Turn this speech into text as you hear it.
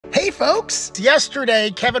Hey folks!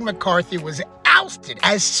 Yesterday, Kevin McCarthy was ousted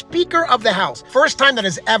as Speaker of the House. First time that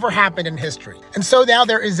has ever happened in history. And so now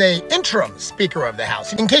there is an interim Speaker of the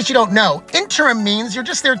House. In case you don't know, interim means you're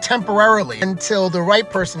just there temporarily until the right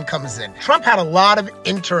person comes in. Trump had a lot of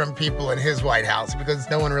interim people in his White House because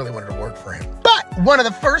no one really wanted to work for him. But one of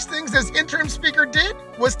the first things this interim speaker did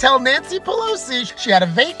was tell Nancy Pelosi she had to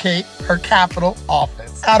vacate her Capitol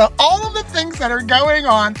office. Out of all of the things that are going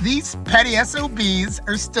on, these petty SOBs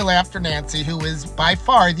are still after Nancy, who is by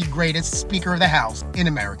far the greatest Speaker of the House in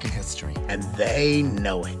American history. And they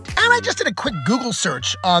know it. And I just did a quick Google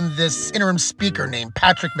search on this interim speaker named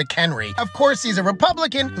Patrick McHenry. Of course, he's a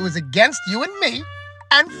Republican who is against you and me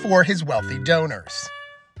and for his wealthy donors.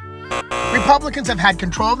 Republicans have had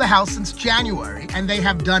control of the House since January, and they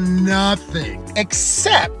have done nothing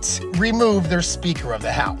except remove their Speaker of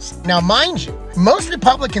the House. Now, mind you, most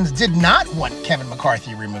Republicans did not want Kevin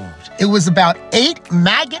McCarthy removed. It was about 8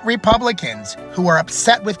 maggot Republicans who are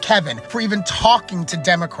upset with Kevin for even talking to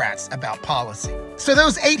Democrats about policy. So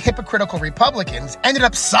those 8 hypocritical Republicans ended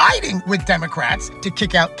up siding with Democrats to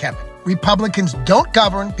kick out Kevin. Republicans don't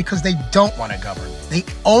govern because they don't want to govern. They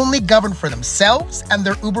only govern for themselves and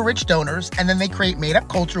their uber-rich donors, and then they create made-up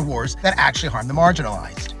culture wars that actually harm the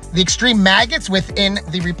marginalized. The extreme maggots within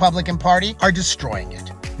the Republican Party are destroying it.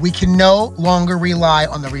 We can no longer rely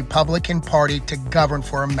on the Republican Party to govern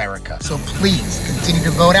for America. So please continue to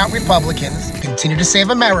vote out Republicans, continue to save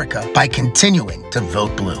America by continuing to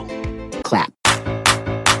vote blue.